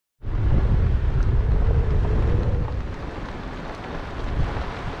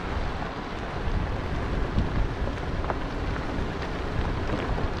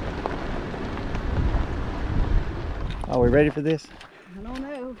we ready for this? I don't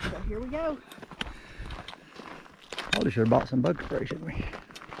know, but here we go. Probably should have bought some bug spray, shouldn't we?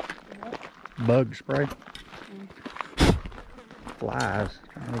 What? Bug spray. Flies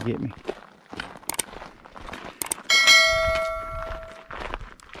trying to get me.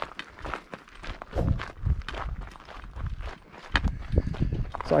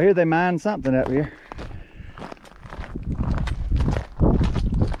 So I hear they mine something up here.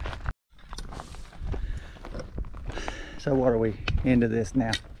 So what are we into this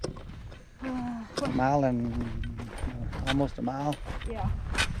now? A mile and almost a mile. Yeah.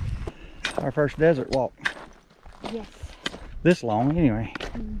 Our first desert walk. Yes. This long anyway.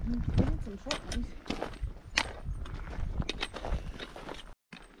 We did some short ones.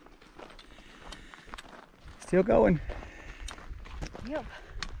 Still going. Yep.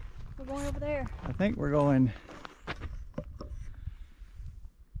 We're going over there. I think we're going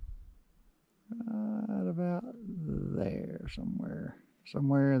right about there somewhere.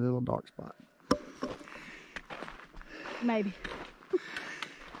 Somewhere in the little dark spot. Maybe.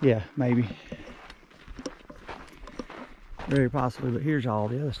 Yeah, maybe. Very possibly, but here's all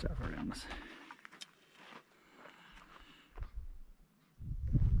the other stuff around us.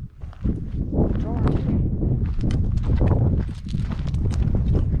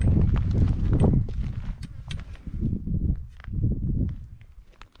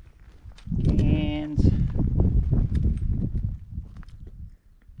 Cans.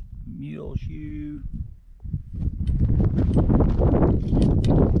 Mule shoe.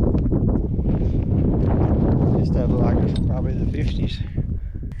 This stuff looks like it's probably the 50s.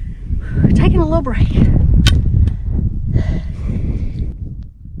 We're taking a little break.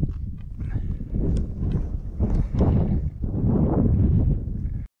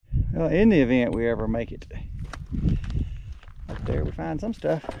 Well, in the event we ever make it up there, we find some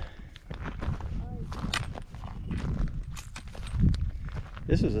stuff.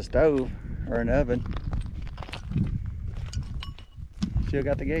 This was a stove or an oven. Still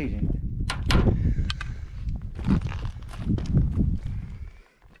got the gauge in it.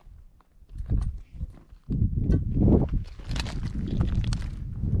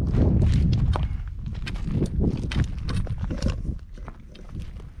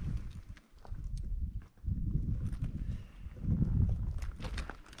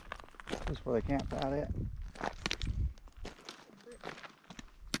 This is where they camped out at.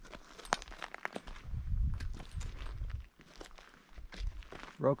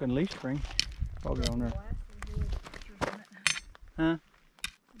 Broken leaf spring. Probably on there. Huh?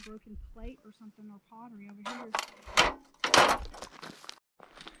 A broken plate or something, or pottery over here.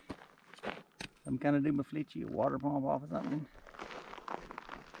 Some kind of dumaflichi, a water pump off or something.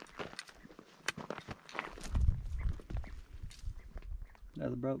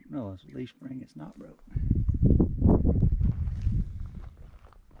 Another broke? No, it's a leaf spring. It's not broke.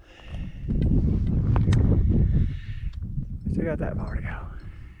 Still got that far to go.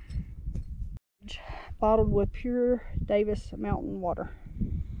 Bottled with pure Davis mountain water.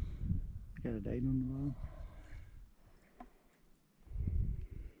 Got a date on the bottom.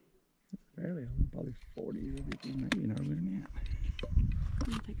 It's fairly old, probably 40 or 50, maybe earlier than that. I'm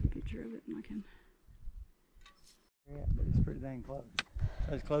gonna take a picture of it and I can. Yeah, but it's pretty dang close.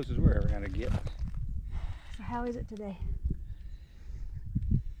 As close as we're ever gonna get. So how is it today?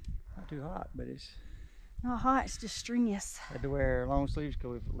 Not too hot, but it's Not hot, it's just strenuous. had to wear long sleeves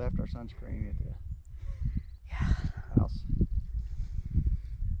because we've left our sunscreen at the house.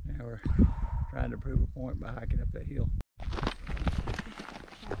 Now we're trying to prove a point by hiking up that hill.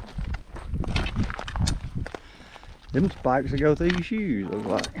 Them spikes that go through your shoes, look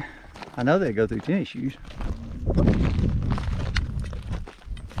like. I know they go through tennis shoes.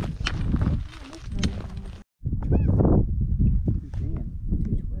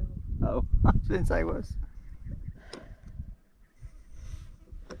 Oh, I didn't say it was.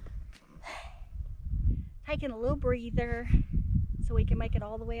 Taking a little breather so we can make it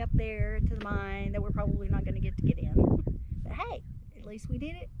all the way up there to the mine that we're probably not going to get in. But hey, at least we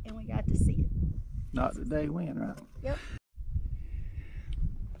did it and we got to see it. Not the day when, right? Yep.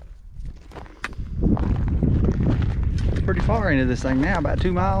 Pretty far into this thing now, about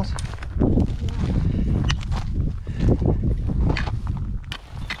 2 miles.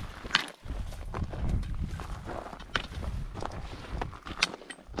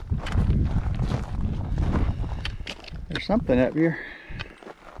 There's something up here.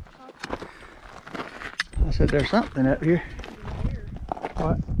 I said there's something up here.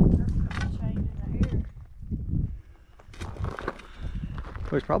 What?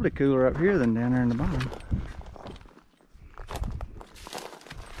 Well, it's probably cooler up here than down there in the bottom.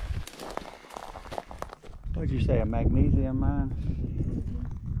 What'd you you say, a magnesium mine?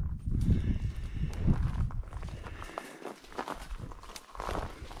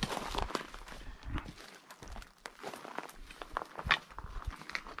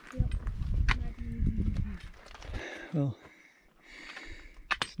 Well,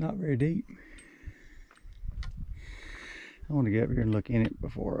 it's not very deep. I want to get up here and look in it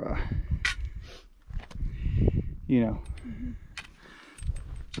before, you know.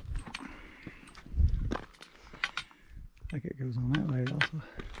 I think it goes on that way also.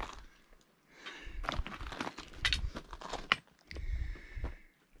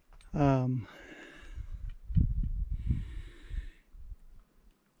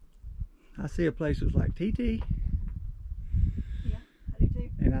 I see a place that's like TT. Yeah, I do too.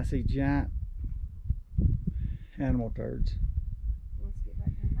 And I see giant animal turds. Let's get back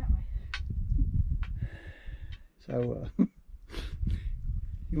down that way. So,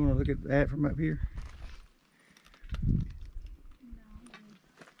 you want to look at that from up here? No, let me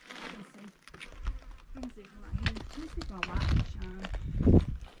see. Let me see from right here. Let me see if my light will shine. Let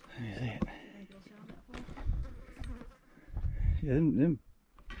me see it. You think it'll shine that far? Yeah, them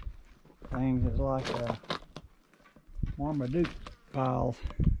things is like Marmaduke piles.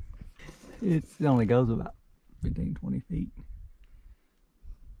 It only goes about 15-20 feet.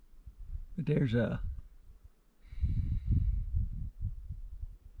 But there's a,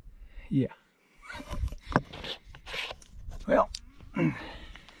 yeah. Well, I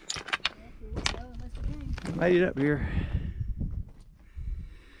made it up here.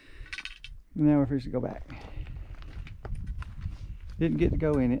 And now we're supposed to go back. Didn't get to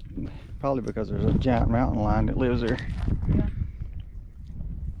go in it, probably because there's a giant mountain lion that lives there. Yeah.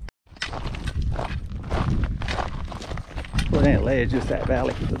 Well, it ain't a ledge, just that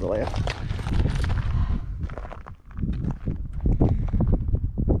valley to the left.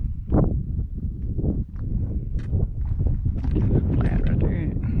 Flat right there,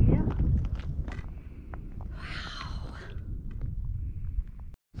 ain't it? Yeah.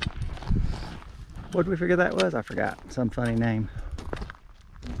 What did we figure that was? I forgot. Some funny name.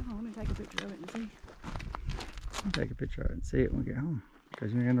 Oh, let me take a picture of it and see. I'll take a picture of it and see it when we get home.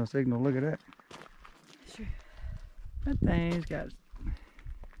 Because you ain't got no signal to look at that. Sure. That thing's got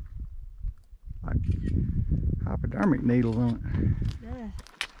like hypodermic needles on it. Yeah.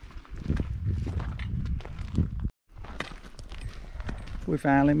 We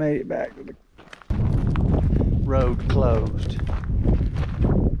finally made it back to the road closed.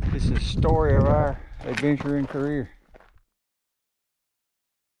 This is the story of our adventure and career.